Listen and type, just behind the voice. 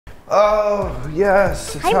Oh,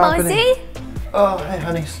 yes, it's happening. Hi, Mosey. Oh, hey,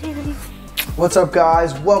 honeys. Hey, honey. What's up,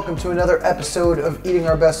 guys? Welcome to another episode of Eating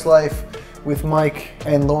Our Best Life with Mike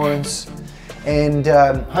and Lawrence. And,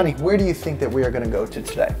 honey, where do you think that we are going to go to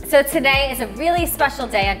today? So today is a really special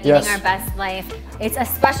day on Eating Our Best Life. It's a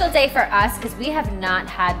special day for us because we have not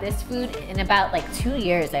had this food in about like 2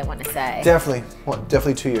 years, I want to say. Definitely. Well,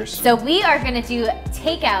 definitely 2 years. So we are going to do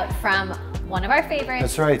takeout from one of our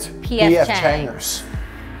favorites. That's right. PF Changers.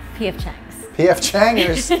 PF Chang's. PF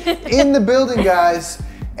Changers in the building, guys.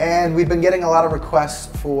 And we've been getting a lot of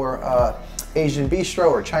requests for Asian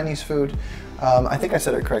bistro or Chinese food. I think I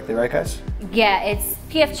said it correctly, right, guys? Yeah, it's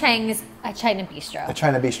PF Chang's a China bistro. A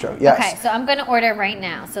China bistro, yes. Okay, so I'm gonna order right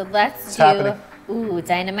now. So let's ooh,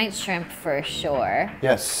 dynamite shrimp for sure.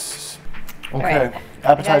 Yes. Okay. Right.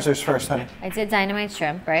 Appetizers first, honey. I did dynamite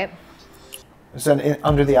shrimp, right? Is that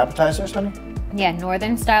under the appetizers, honey? Yeah,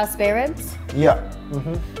 northern style spare ribs. Yeah.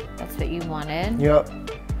 Mm-hmm. That's what you wanted. Yep.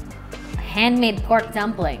 Handmade pork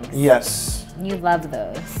dumplings. Yes. You love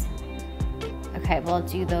those. Okay, we'll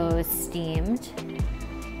do those steamed.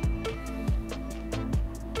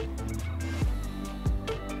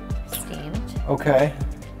 Steamed. Okay.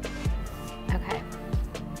 Okay.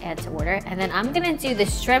 Add to order. And then I'm gonna do the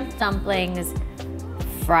shrimp dumplings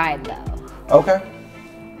fried though. Okay.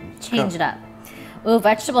 Change it up. Ooh,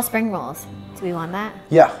 vegetable spring rolls. Do we want that?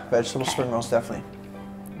 Yeah, vegetable spring rolls, definitely.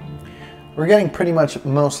 We're getting pretty much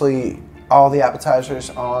mostly all the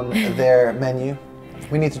appetizers on their menu.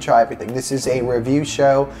 We need to try everything. This is a review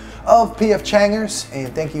show of PF Changers,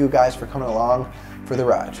 and thank you guys for coming along for the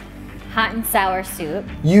ride. Hot and sour soup.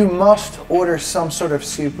 You must order some sort of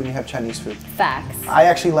soup when you have Chinese food. Facts. I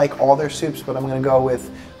actually like all their soups, but I'm gonna go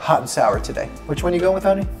with hot and sour today. Which one you going with,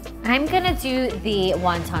 honey? I'm gonna do the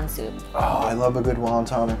wonton soup. Oh, I love a good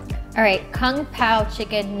wonton. All right, Kung Pao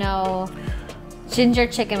chicken, no. Ginger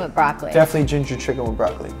chicken with broccoli. Definitely ginger chicken with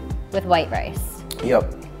broccoli. With white rice.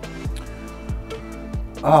 Yep.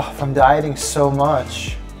 Oh, I'm dieting so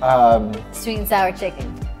much. Sweet and sour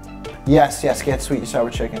chicken. Yes, get sweet and sour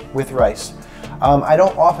chicken with rice. I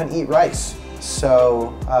don't often eat rice,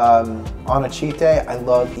 so on a cheat day, I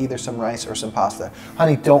love either some rice or some pasta.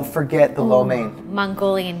 Honey, don't forget the lo mein.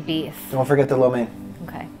 Mongolian beef. Don't forget the lo mein.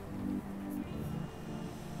 Okay.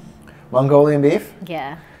 Mongolian beef?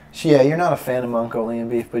 Yeah. Yeah, you're not a fan of Mongolian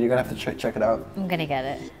beef, but you're gonna have to check it out. I'm gonna get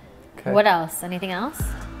it. Okay. What else? Anything else?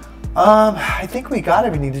 I think we got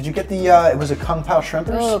everything. Did you get the, it was a Kung Pao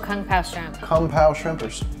shrimpers? Oh, Kung Pao shrimp. Kung Pao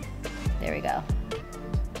shrimpers. There we go.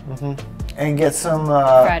 Mm-hmm. And get some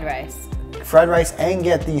fried rice. Fried rice, and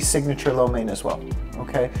get the signature lo mein as well.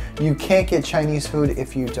 Okay? You can't get Chinese food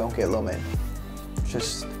if you don't get lo mein.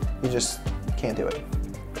 You just can't do it.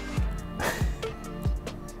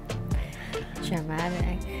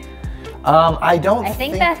 Dramatic. I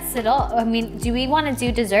think that's it all. I mean, do we want to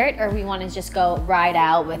do dessert, or we want to just go ride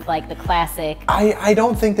out with like the classic? I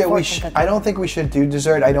don't think that we should. I don't think we should do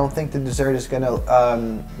dessert. I don't think the dessert is gonna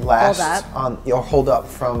last hold up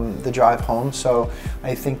from the drive home. So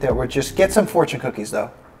I think that we're just get some fortune cookies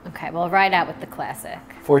though. Okay, we'll ride out with the classic.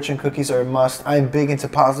 Fortune cookies are a must. I'm big into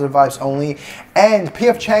positive vibes only, and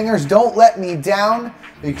PF Changers don't let me down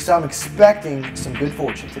because I'm expecting some good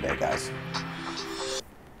fortune today, guys.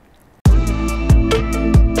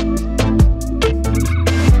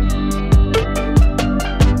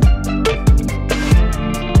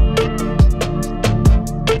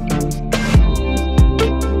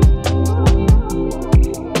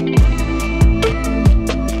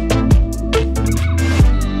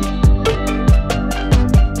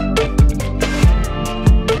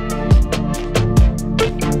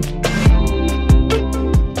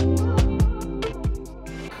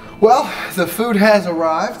 Well, the food has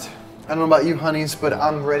arrived. I don't know about you, honeys, but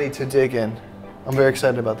I'm ready to dig in. I'm very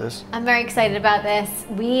excited about this. I'm very excited about this.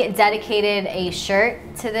 We dedicated a shirt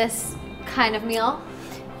to this kind of meal,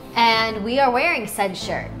 and we are wearing said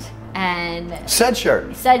shirt. And said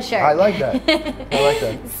shirt. Said shirt. I like that. I like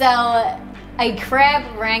that. So, a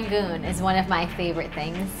crab rangoon is one of my favorite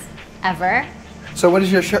things ever. So, what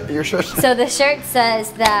is your shirt? So the shirt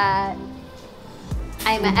says that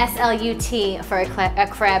I'm a SLUT for a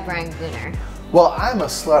crab rangooner. Well, I'm a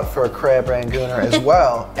slut for a crab rangooner as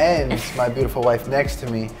well, and my beautiful wife next to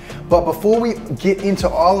me. But before we get into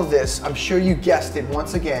all of this, I'm sure you guessed it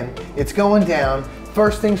once again. It's going down.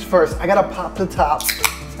 First things first, I gotta pop the top.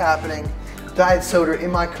 It's happening. Diet soda in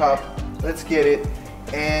my cup. Let's get it.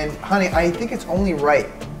 And honey, I think it's only right,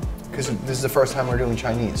 because this is the first time we're doing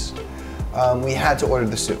Chinese. We had to order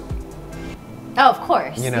the soup. Oh, of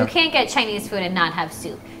course. You know. You can't get Chinese food and not have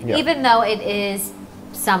soup. Yeah. Even though it is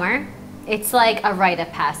summer, it's like a rite of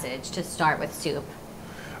passage to start with soup.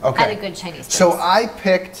 Okay. at a good Chinese place. So I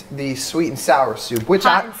picked the sweet and sour soup, which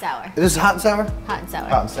Hot and sour. This is hot and sour? Hot and sour.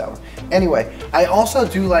 Hot and sour. Anyway, I also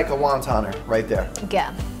do like a wontoner right there.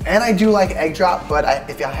 Yeah. And I do like egg drop, but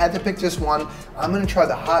if I had to pick just one, I'm gonna try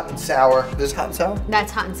the hot and sour. This is hot and sour?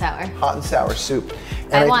 That's hot and sour. Hot and sour soup.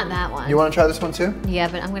 And I want that one. You wanna try this one too? Yeah,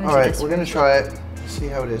 but I'm gonna All do right, this we're one. gonna try it, see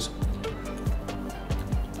how it is.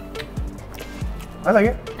 I like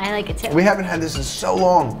it. I like it too. We haven't had this in so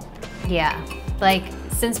long. Yeah, like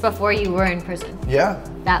since before you were in prison. Yeah.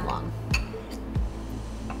 That long.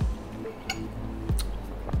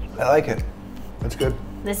 I like it. It's good.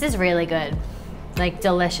 This is really good. Like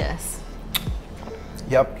delicious.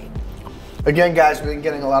 Yep. Again, guys, we've been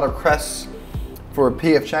getting a lot of requests for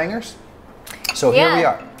PF Changers. So here we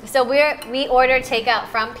are. So we ordered takeout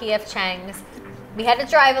from PF Chang's. We had to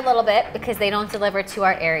drive a little bit because they don't deliver to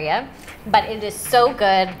our area, but it is so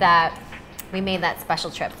good that we made that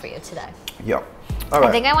special trip for you today. Yep. All right.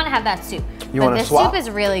 I think I want to have that soup. You want to swap? This soup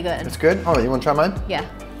is really good. It's good? All right, you want to try mine? Yeah.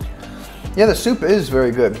 Yeah, the soup is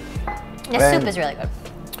very good. The soup is really good.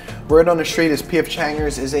 Word on the street is PF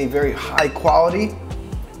Changers is a very high quality.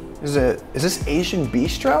 Is this Asian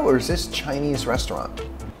bistro or is this Chinese restaurant?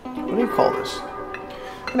 What do you call this?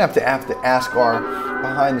 I'm gonna have to ask our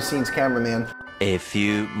behind the scenes cameraman. A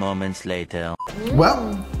few moments later.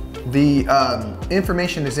 Well, the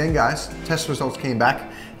information is in, guys. Test results came back,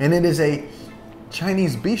 and it is a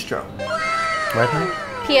Chinese bistro. Right, honey?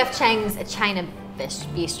 PF Chang's a China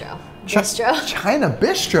bistro. China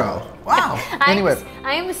bistro. Wow. Anyway,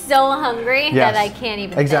 I'm so hungry that I can't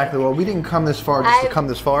even. Exactly. think. Well, we didn't come this far just to come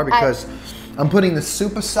this far because I'm putting the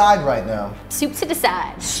soup aside right now. Soup to the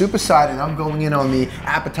side. Soup aside, and I'm going in on the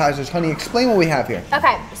appetizers. Honey, explain what we have here.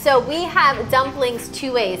 Okay, so we have dumplings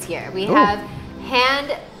two ways here. We have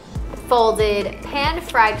hand-folded,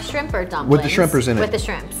 pan-fried shrimper dumplings. With the shrimpers in it. With the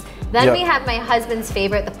shrimps. Then we have my husband's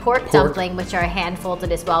favorite, the pork dumpling, which are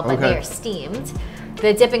hand-folded as well, but they are steamed.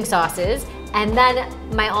 The dipping sauces. And then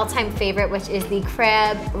my all-time favorite, which is the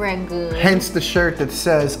crab rangoon. Hence the shirt that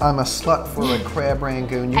says, I'm a slut for a crab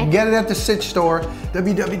rangoon. You can get it at the Sitch store,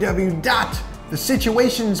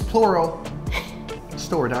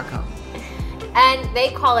 www.thesituationsplural.store.com. And they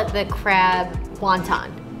call it the crab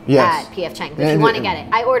wonton at PF Chang's, if you want to get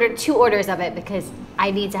it. I ordered 2 orders of it because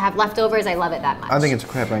I need to have leftovers. I love it that much. I think it's a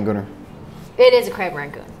crab rangooner. It is a crab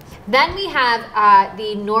rangoon. Then we have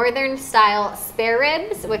the northern style spare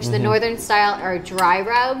ribs, which the northern style are dry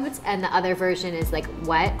rubbed, and the other version is like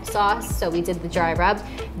wet sauce. So we did the dry rubbed.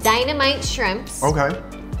 Dynamite shrimps. Okay.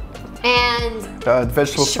 And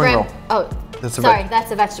vegetable spring roll. Oh, that's a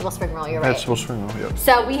vegetable spring roll. You're right. Vegetable spring roll. Yep.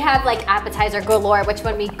 So we have like appetizer galore, which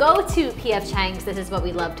when we go to PF Chang's, this is what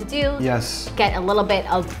we love to do. Yes. Get a little bit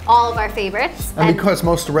of all of our favorites. And because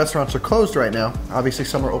most of the restaurants are closed right now, obviously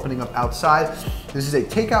some are opening up outside. This is a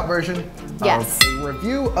takeout version of a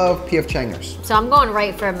review of PF Changers. So I'm going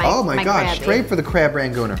right for my Oh my God, crabby. Straight for the crab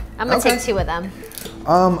rangooner. I'm gonna take 2 of them.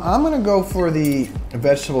 I'm gonna go for the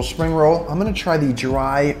vegetable spring roll. I'm gonna try the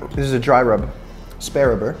dry, this is a dry rub, spare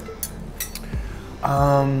rubber.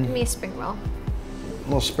 Give me a spring roll. A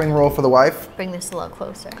little spring roll for the wife. Bring this a little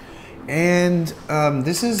closer. And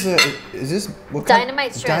this is this what kind?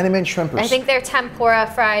 Dynamite shrimp. Dynamite shrimpers. I think they're tempura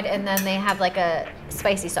fried, and then they have like a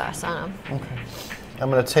spicy sauce on them. Okay.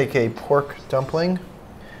 I'm gonna take a pork dumpling.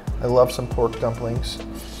 I love some pork dumplings.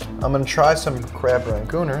 I'm gonna try some crab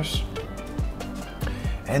rangooners.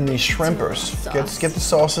 And these shrimpers. Get the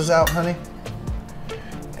sauces out, honey.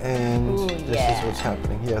 And this is what's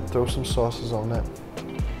happening. Yeah, throw some sauces on that.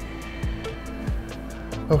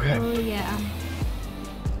 Okay. Oh yeah.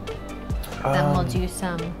 Then we'll do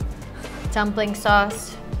some dumpling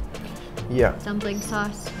sauce. Yeah. Dumpling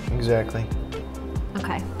sauce. Exactly.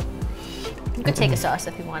 Okay. You could take a sauce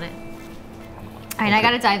if you want it. All right, I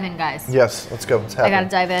gotta dive in, guys. Yes, let's go. Let's have I gotta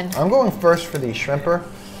dive in. I'm going first for the shrimper.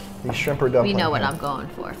 The shrimper dumpling. We know what I'm going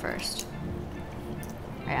for first.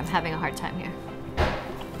 All right, I'm having a hard time here.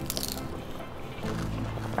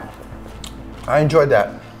 I enjoyed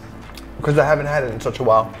that because I haven't had it in such a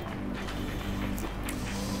while.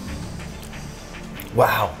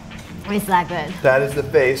 Wow. It's that good. That is the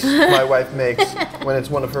face my wife makes when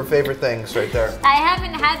it's one of her favorite things right there. I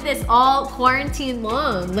haven't had this all quarantine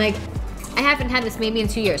long. Like, I haven't had this maybe in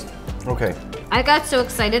 2 years. Okay. I got so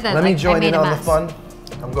excited that Let me join in on the mess. fun.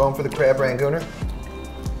 I'm going for the crab rangooner.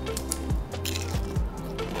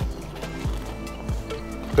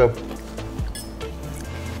 Good.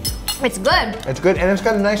 It's good. It's good, and it's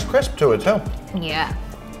got a nice crisp to it too. Yeah.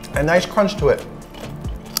 A nice crunch to it.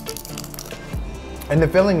 And the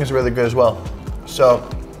filling is really good as well. So,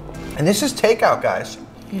 and this is takeout, guys.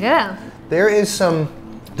 Yeah. There is some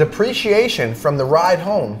depreciation from the ride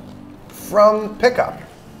home from pickup.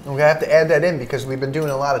 And we have to add that in because we've been doing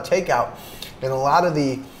a lot of takeout, and a lot of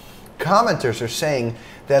the commenters are saying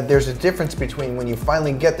that there's a difference between when you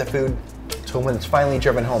finally get the food to when it's finally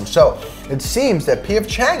driven home. So it seems that P.F.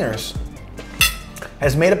 Chang's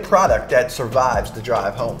has made a product that survives the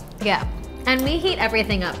drive home. Yeah, and we heat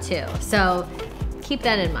everything up too, so keep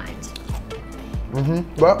that in mind.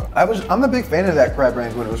 Well, I'm a big fan of that crab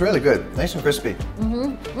rangoon. It was really good, nice and crispy.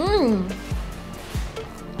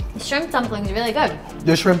 The shrimp dumpling is really good.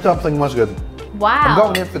 The shrimp dumpling was good. Wow. I'm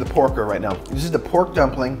going in for the porker right now. This is the pork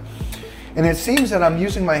dumpling, and it seems that I'm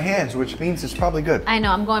using my hands, which means it's probably good. I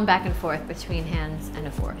know, I'm going back and forth between hands and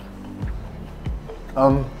a fork.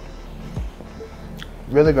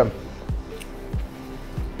 Really good.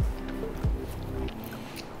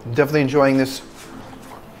 I'm definitely enjoying this.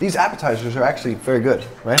 These appetizers are actually very good,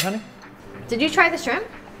 right, honey? Did you try the shrimp?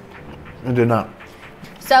 I did not.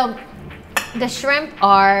 So, the shrimp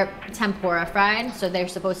are tempura fried, so they're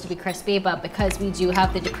supposed to be crispy, but because we do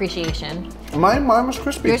have the depreciation. Mine was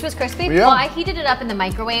crispy. Yours was crispy? Yeah. Well, I heated it up in the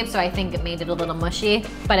microwave, so I think it made it a little mushy.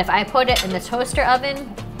 But if I put it in the toaster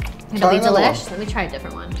oven, it'll be delish. Let me try a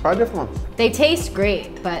different one. Try a different one. They taste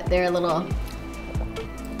great, but they're a little...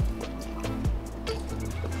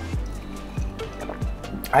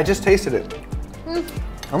 I just tasted it.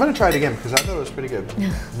 I'm gonna try it again because I thought it was pretty good.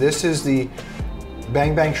 This is the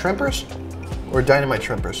Bang Bang Shrimpers or Dynamite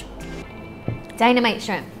Shrimpers? Dynamite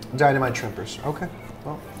shrimp. Dynamite Shrimpers, okay.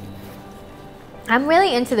 Well, I'm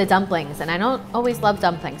really into the dumplings, and I don't always love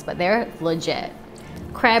dumplings, but they're legit.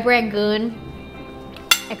 Crab rangoon,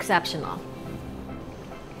 exceptional.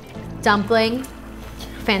 Dumpling,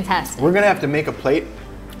 fantastic. we're gonna have to make a plate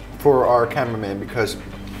for our cameraman because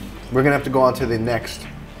we're gonna have to go on to the next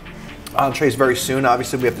entrees very soon.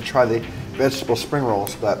 Obviously, we have to try the vegetable spring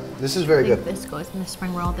rolls, but this is very good. This goes in the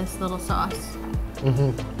spring roll, this little sauce.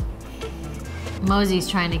 Mosey's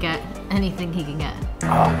trying to get anything he can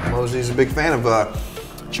get. Mosey's a big fan of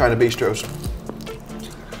China bistros.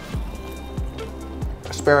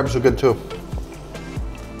 Spare ribs are good too.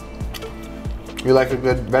 You like a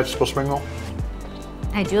good vegetable spring roll?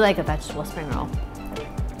 I do like a vegetable spring roll.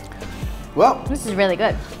 Well, This is really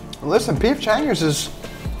good. listen, P.F. Chang's is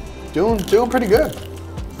doing pretty good.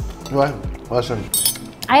 Well, listen.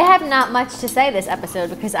 I have not much to say this episode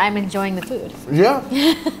because I'm enjoying the food. Yeah.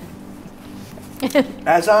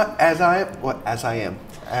 As am I. As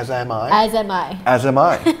am I. As am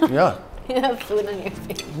I. Yeah. You have food on your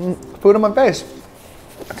face. Food on my face.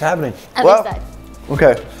 What's happening? At least that.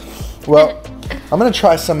 Okay. Well, I'm gonna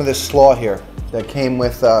try some of this slaw here that came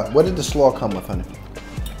with. What did the slaw come with, honey?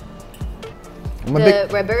 The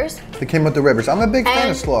ribbers. They came with the ribbers. I'm a big fan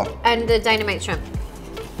of slaw. And the dynamite shrimp.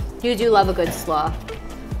 You do love a good slaw.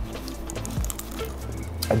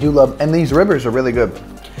 I do love, and these ribbers are really good.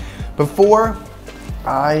 Before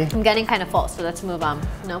I'm getting kind of full, so let's move on.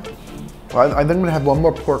 No? I think I'm gonna have one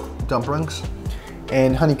more pork dumplings.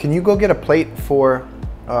 And honey, can you go get a plate for,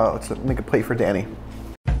 let's make a plate for Danny.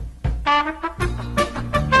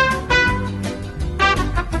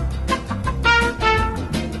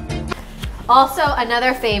 Also,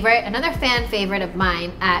 another fan favorite of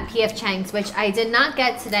mine at P.F. Chang's, which I did not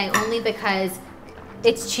get today only because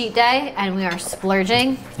it's cheat day and we are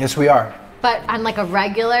splurging. Yes, we are. But on like a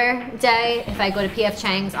regular day, if I go to P.F.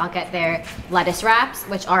 Chang's, I'll get their lettuce wraps,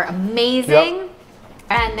 which are amazing. Yep.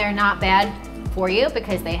 And they're not bad for you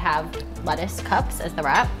because they have lettuce cups as the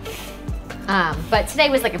wrap. But today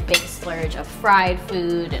was like a big splurge of fried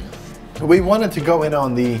food and We wanted to go in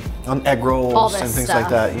on egg rolls all this and things stuff. like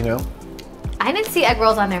that, you know? I didn't see egg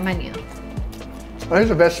rolls on their menu. Oh,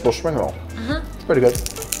 here's a vegetable spring roll. It's pretty good.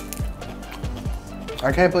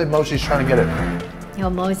 I can't believe Mosey's trying to get it. You know,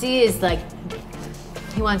 Mosey is like,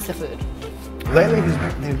 he wants the food. Lately,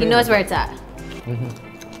 He knows where it's at.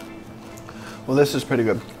 Well, this is pretty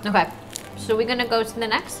good. Okay, so we're gonna go to the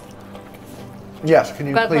next? Yes, can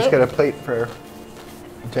you Got a please plate? get a plate for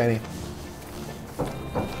Danny?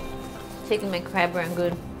 Taking my crab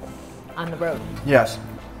rangoon on the road. Yes.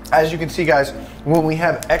 As you can see, guys, when we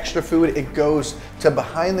have extra food, it goes to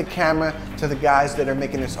behind the camera, to the guys that are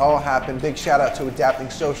making this all happen. Big shout out to Adapting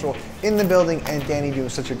Social in the building, and Danny doing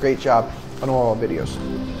such a great job on all our videos.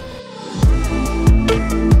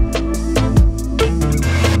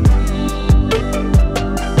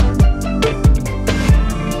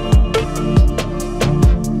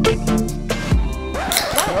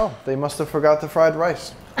 Well, they must have forgot the fried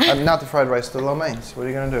rice. Not the fried rice, the lo meins. What are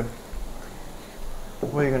you gonna do?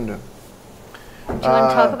 What are you gonna do? Do you want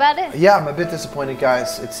to talk about it? Yeah, I'm a bit disappointed,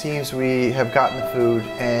 guys. It seems we have gotten the food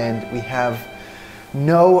and we have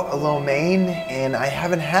no lo mein, and I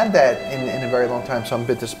haven't had that in a very long time, so I'm a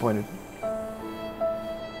bit disappointed.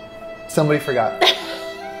 Somebody forgot.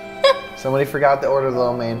 Somebody forgot to order the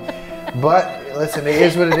lo mein. But listen, it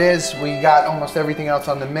is what it is. We got almost everything else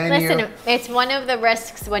on the menu. Listen, it's one of the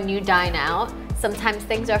risks when you dine out. Sometimes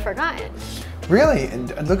things are forgotten. Really?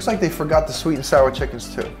 And it looks like they forgot the sweet and sour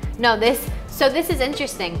chickens too. No, this is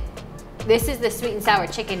interesting. This is the sweet and sour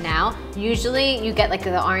chicken now. Usually you get like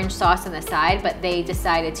the orange sauce on the side, but they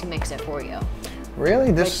decided to mix it for you.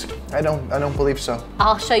 Really? I don't believe so.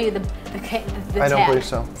 I'll show you the I don't believe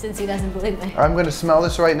so. Since he doesn't believe me. I'm going to smell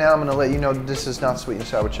this right now. I'm going to let you know this is not sweet and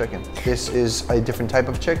sour chicken. This is a different type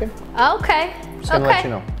of chicken. Okay. Just going to let you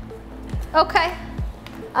know. Okay.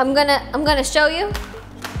 I'm gonna show you.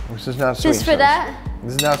 This is not sweet. Just for that.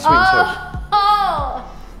 This is not sweet and sour. Oh.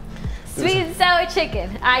 Sweet and sour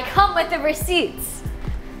chicken. I come with the receipts.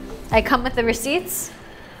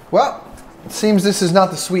 Well, it seems this is not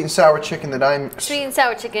the sweet and sour chicken that I'm... Sweet and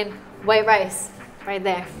sour chicken, white rice, right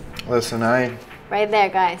there. Listen, Right there,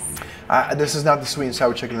 guys. this is not the sweet and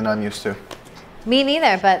sour chicken that I'm used to. Me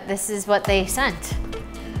neither, but this is what they sent.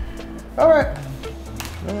 All right,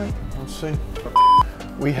 let's see.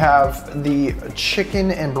 We have the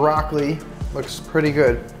chicken and broccoli, looks pretty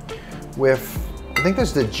good, with, I think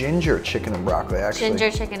there's the ginger chicken and broccoli, actually.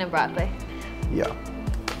 Ginger chicken and broccoli. Yeah.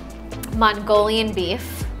 Mongolian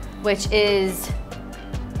beef, which is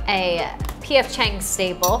a P.F. Chang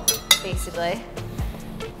staple, basically.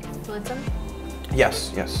 Do you want some?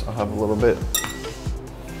 Yes, I'll have a little bit.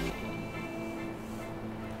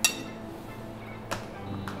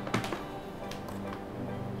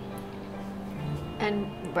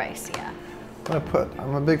 And rice, yeah.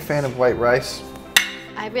 I'm a big fan of white rice.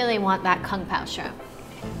 I really want that Kung Pao shrimp.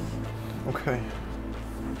 Okay.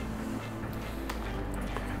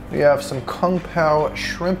 We have some Kung Pao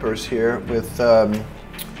shrimpers here with some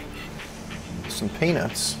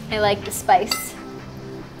peanuts. I like the spice.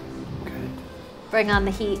 Okay. Bring on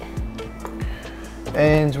the heat.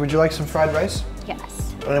 And would you like some fried rice?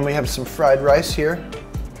 Yes. And then we have some fried rice here.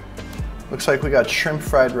 Looks like we got shrimp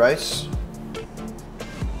fried rice.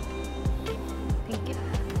 Thank you.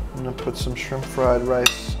 I'm gonna put some shrimp fried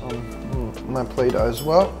rice on my plate as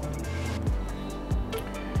well.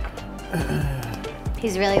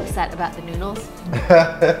 He's really upset about the noodles.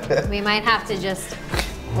 We might have to just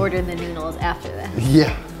order the noodles after this.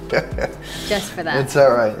 Yeah. Just for that. It's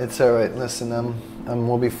all right. Listen,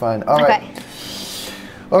 we'll be fine. All right. Okay.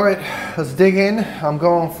 All right, let's dig in. I'm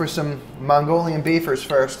going for some Mongolian beefers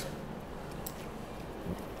first.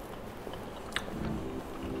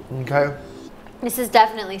 Okay. This is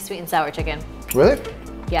definitely sweet and sour chicken. Really?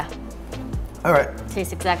 Yeah. All right.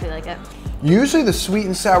 Tastes exactly like it. Usually the sweet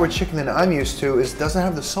and sour chicken that I'm used to doesn't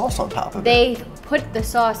have the sauce on top of it. They put the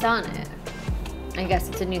sauce on it. I guess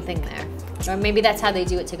it's a new thing there. Or maybe that's how they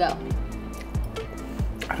do it to go.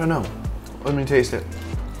 I don't know. Let me taste it.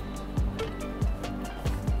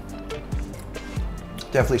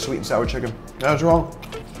 Definitely sweet and sour chicken. I was wrong.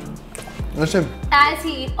 Listen. As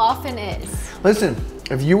he often is. Listen,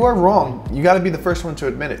 if you are wrong, you got to be the first one to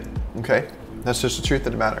admit it, okay? That's just the truth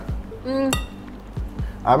of the matter.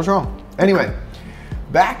 I was wrong. Anyway,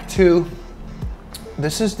 back to,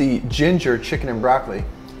 this is the ginger chicken and broccoli.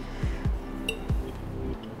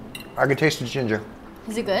 I can taste the ginger.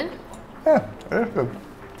 Is it good? Yeah, it is good.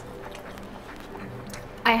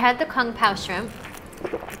 I had the Kung Pao shrimp.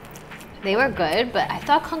 They were good, but I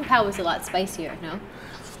thought Kung Pao was a lot spicier, no?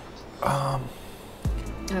 Am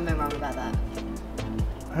I wrong about that?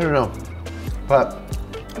 I don't know, but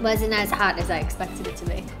it wasn't as hot as I expected it to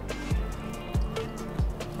be.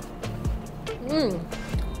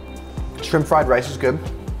 Shrimp fried rice is good.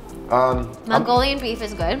 Mongolian beef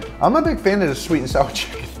is good. I'm a big fan of the sweet and sour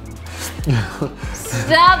chicken.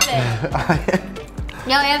 Stop it!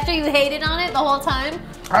 Yo, after you hated on it the whole time,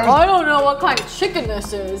 I don't know what kind of chicken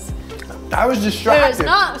this is. I was distracted. It's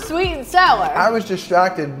not sweet and sour. I was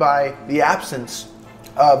distracted by the absence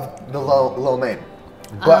of the lo mein.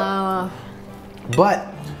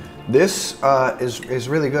 But this is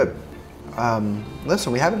really good.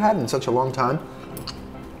 Listen, we haven't had it in such a long time.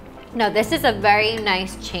 No, this is a very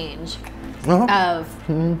nice change of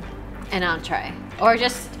an entree, or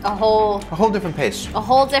just a whole different pace. A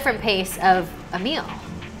whole different pace of a meal,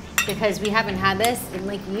 because we haven't had this in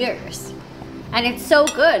like years, and it's so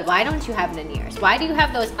good. Why don't you have it in years? Why do you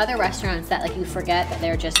have those other restaurants that like you forget that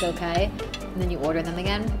they're just okay, and then you order them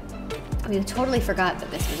again? I mean, you totally forgot that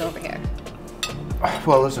this was over here.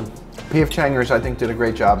 Well, listen, P.F. Changers I think did a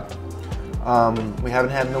great job. We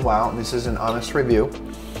haven't had it in a while, and this is an honest review.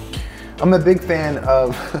 I'm a big fan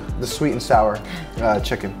of the sweet and sour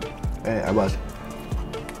chicken. I was.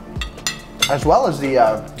 As well as the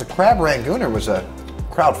crab rangooner was a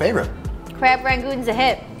crowd favorite. Crab rangoon's a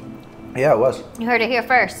hit. Yeah, it was. You heard it here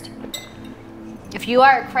first. If you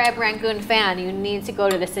are a crab rangoon fan, you need to go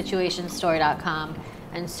to thesituationstore.com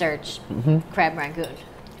and search crab rangoon,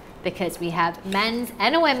 because we have men's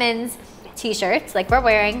and women's t-shirts like we're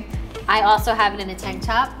wearing. I also have it in a tank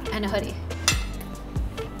top and a hoodie.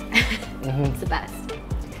 It's the best.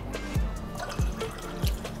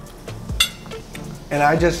 And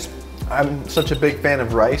I'm such a big fan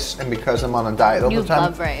of rice, and because I'm on a diet all the time. You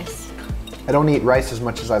love rice. I don't eat rice as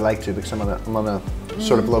much as I like to because I'm on a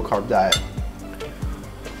sort of low carb diet.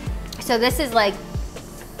 So this is like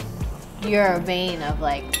your vein of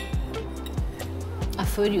like a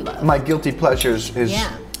food you love. My guilty pleasures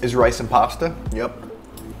is rice and pasta. Yep.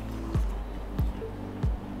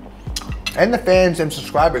 And the fans and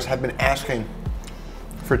subscribers have been asking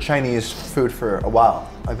for Chinese food for a while,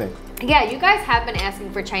 I think. Yeah, you guys have been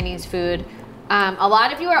asking for Chinese food. A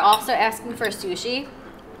lot of you are also asking for sushi,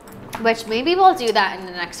 which maybe we'll do that in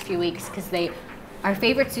the next few weeks because our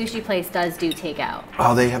favorite sushi place does do takeout.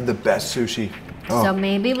 Oh, they have the best sushi. Oh. So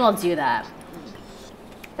maybe we'll do that.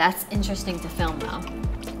 That's interesting to film though.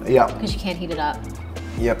 Yeah. Because you can't heat it up.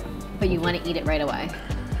 Yep. But you want to eat it right away.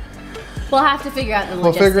 We'll have to figure out the We'll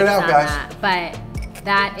logistics figure it out, on guys. that. But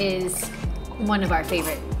that is one of our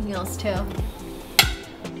favorite meals too.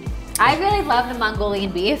 I really love the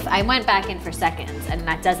Mongolian beef. I went back in for seconds, and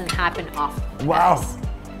that doesn't happen often. Wow. Guys.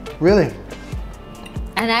 Really?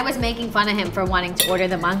 And I was making fun of him for wanting to order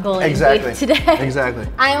the Mongolian Exactly. beef today. Exactly.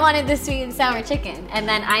 I wanted the sweet and sour chicken, and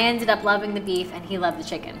then I ended up loving the beef, and he loved the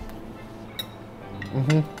chicken.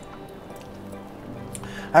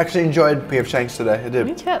 I actually enjoyed P.F. Chang's today. I did.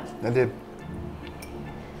 Me too. I did.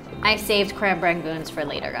 I saved crab rangoons for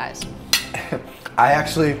later, guys.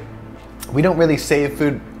 We don't really save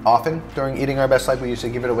food often during eating our best life. We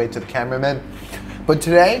usually give it away to the cameramen. But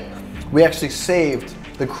today, we actually saved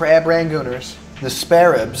the crab rangooners, the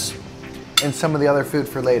spare ribs, and some of the other food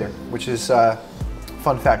for later, which is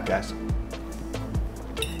fun fact, guys.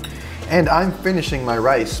 And I'm finishing my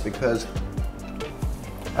rice because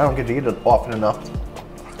I don't get to eat it often enough.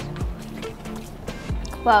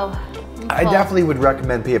 Whoa. I definitely would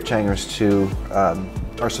recommend P.F. Changers to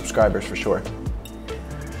our subscribers for sure.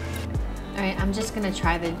 All right, I'm just gonna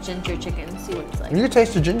try the ginger chicken, see what it's like. You can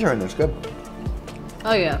taste the ginger in this, good.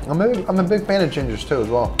 Oh yeah. I'm a big fan of gingers too as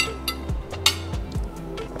well.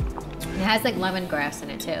 It has like lemongrass in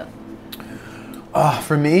it too,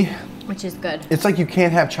 For me, which is good. it's like you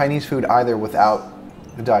can't have Chinese food either without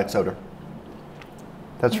the diet soda.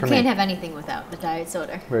 That's for You me. can't have anything without the diet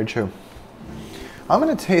soda. Very true. I'm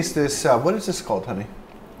gonna taste this, what is this called, honey?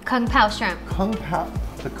 Kung Pao shrimp.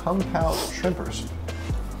 The Kung Pao shrimpers.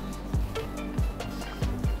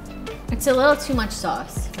 It's a little too much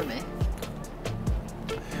sauce for me.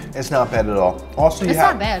 It's not bad at all. Also, It's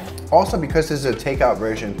not bad. Also, because this is a takeout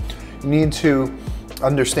version, you need to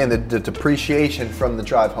understand the depreciation from the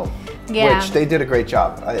drive home. Yeah. Which they did a great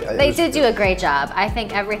job. They did do a great job. I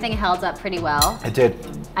think everything held up pretty well. It did.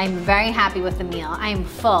 I'm very happy with the meal. I'm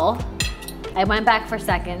full. I went back for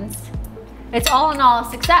seconds. It's all in all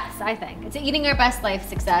a success, I think. It's eating our best life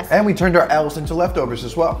success. And we turned our L's into leftovers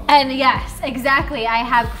as well. And yes, exactly. I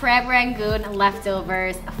have crab rangoon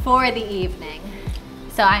leftovers for the evening.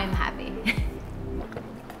 So I am happy.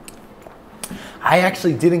 I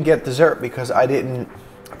actually didn't get dessert because I didn't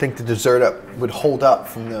think the dessert would hold up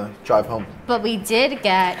from the drive home. But we did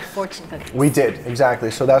get fortune cookies. We did,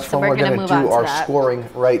 exactly. So that's when we're we're gonna gonna move do on to our that. scoring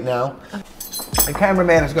right now. The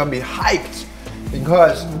cameraman is gonna be hyped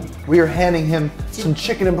because we are handing him some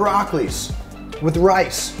chicken and broccolis with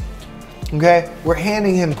rice. Okay? We're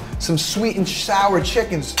handing him some sweet and sour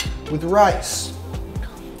chickens with rice.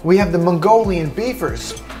 We have the Mongolian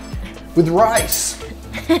beefers with rice.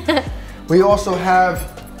 We also have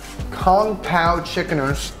Kung Pao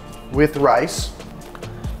chickeners with rice.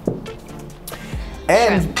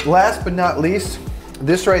 And last but not least,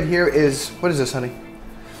 this right here is, what is this, honey?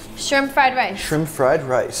 Shrimp fried rice. Shrimp fried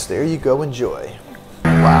rice. There you go, enjoy.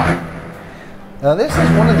 Wow. Now this is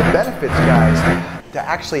one of the benefits, guys, to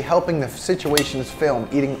actually helping the Situations film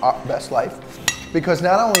Eating Our Best Life. Because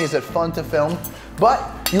not only is it fun to film, but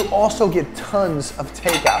you also get tons of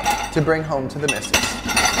takeout to bring home to the missus.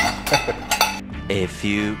 A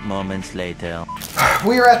few moments later.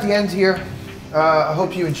 We are at the end here. I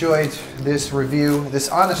hope you enjoyed this review, this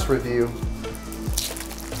honest review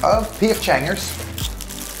of P.F. Changers.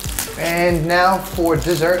 And now for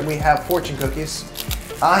dessert, we have fortune cookies.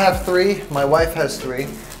 I have 3, my wife has 3.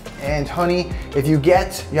 And honey, if you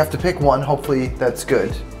have to pick one, hopefully that's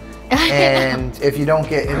good. And if you don't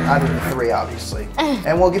get out of the 3, obviously.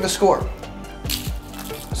 And we'll give a score.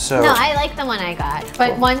 So no, I like the one I got.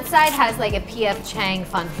 But one side has like a P.F. Chang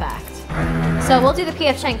fun fact. So we'll do the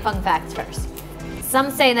P.F. Chang fun facts first. Some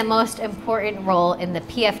say the most important role in the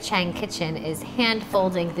P.F. Chang kitchen is hand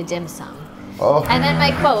folding the dim sum. Oh. And then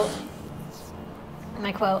my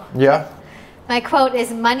quote. Yeah. My quote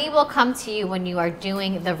is, money will come to you when you are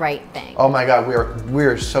doing the right thing. Oh my God, we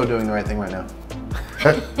are so doing the right thing right now.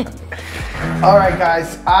 All right,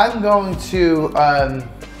 guys, I'm going to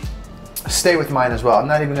stay with mine as well. I'm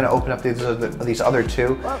not even going to open up these other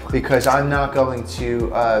two because I'm not going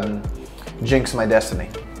to jinx my destiny.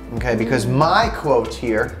 Okay, because my quote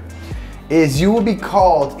here is, you will be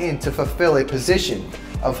called in to fulfill a position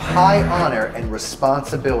of high honor and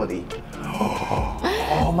responsibility.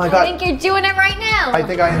 Oh my God. I think you're doing it right now. I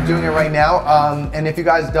think I am doing it right now. And if you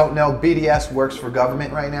guys don't know, BDS works for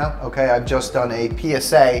government right now. Okay, I've just done a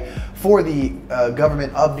PSA for the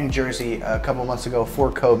government of New Jersey a couple months ago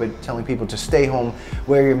for COVID, telling people to stay home,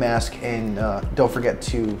 wear your mask, and don't forget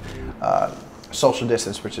to social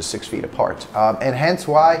distance, which is 6 feet apart. And hence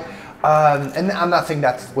why, and I'm not saying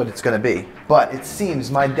that's what it's gonna be, but it seems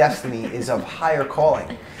my destiny is of higher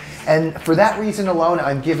calling. And for that reason alone,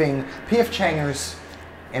 I'm giving P.F. Changers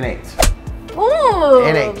an 8. Ooh.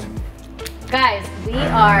 An 8. Guys, we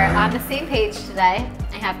are on the same page today,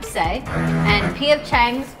 I have to say. And P.F.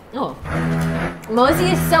 Chang's,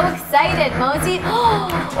 Mosey is so excited. Mosey,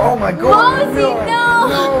 oh my God. Mosey,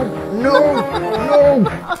 No.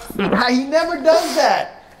 He never does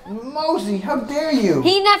that. Mosey, how dare you?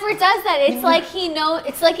 He never does that. It's like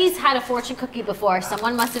it's like he's had a fortune cookie before.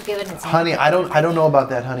 Someone must have given it to him. Honey, I don't know about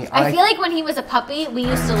that, honey. I feel like when he was a puppy, we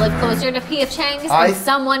used to live closer to P.F. Chang's and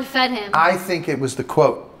someone fed him. I think it was the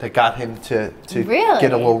quote that got him to really?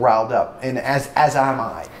 Get a little riled up. And as am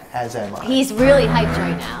I. He's really hyped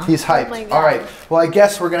right now. He's hyped. Oh my God. All right. Well, I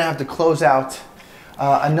guess we're going to have to close out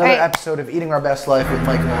another episode of Eating Our Best Life with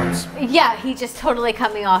Mike Lawrence. Yeah, he just totally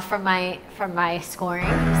cut me off from my scoring.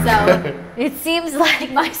 So it seems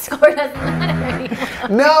like my score doesn't matter anymore.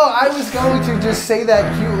 No, I was going to just say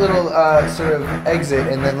that cute little sort of exit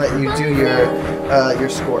and then let you do your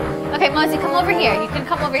score. Okay, Mosey, come over here. You can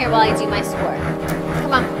come over here while I do my score.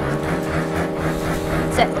 Come on.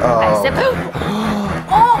 Sit. Okay, sit.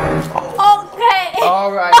 Okay.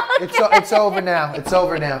 All right. It's over now. It's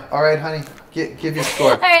over now. All right, honey. Give your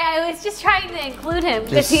score. All right, I was just trying to include him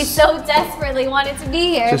because he so desperately wanted to be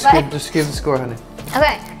here. Just give the score, honey.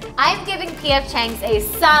 Okay, I'm giving P.F. Chang's a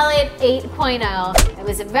solid 8.0. I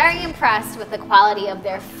was very impressed with the quality of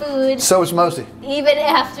their food. So is Mosey. Even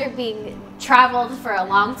after being traveled for a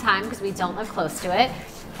long time because we don't live close to it.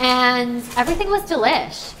 And everything was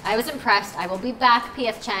delish. I was impressed. I will be back,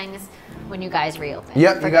 P.F. Chang's, when you guys reopen.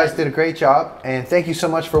 Yep, you guys did a great job. And thank you so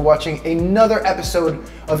much for watching another episode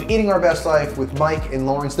of Eating Our Best Life with Mike and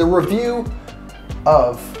Lawrence, the review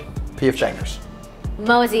of P.F. Changers.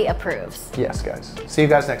 Mosey approves. Yes, guys. See you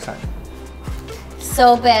guys next time.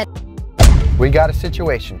 So bad. We got a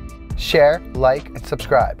situation. Share, like, and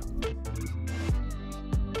subscribe.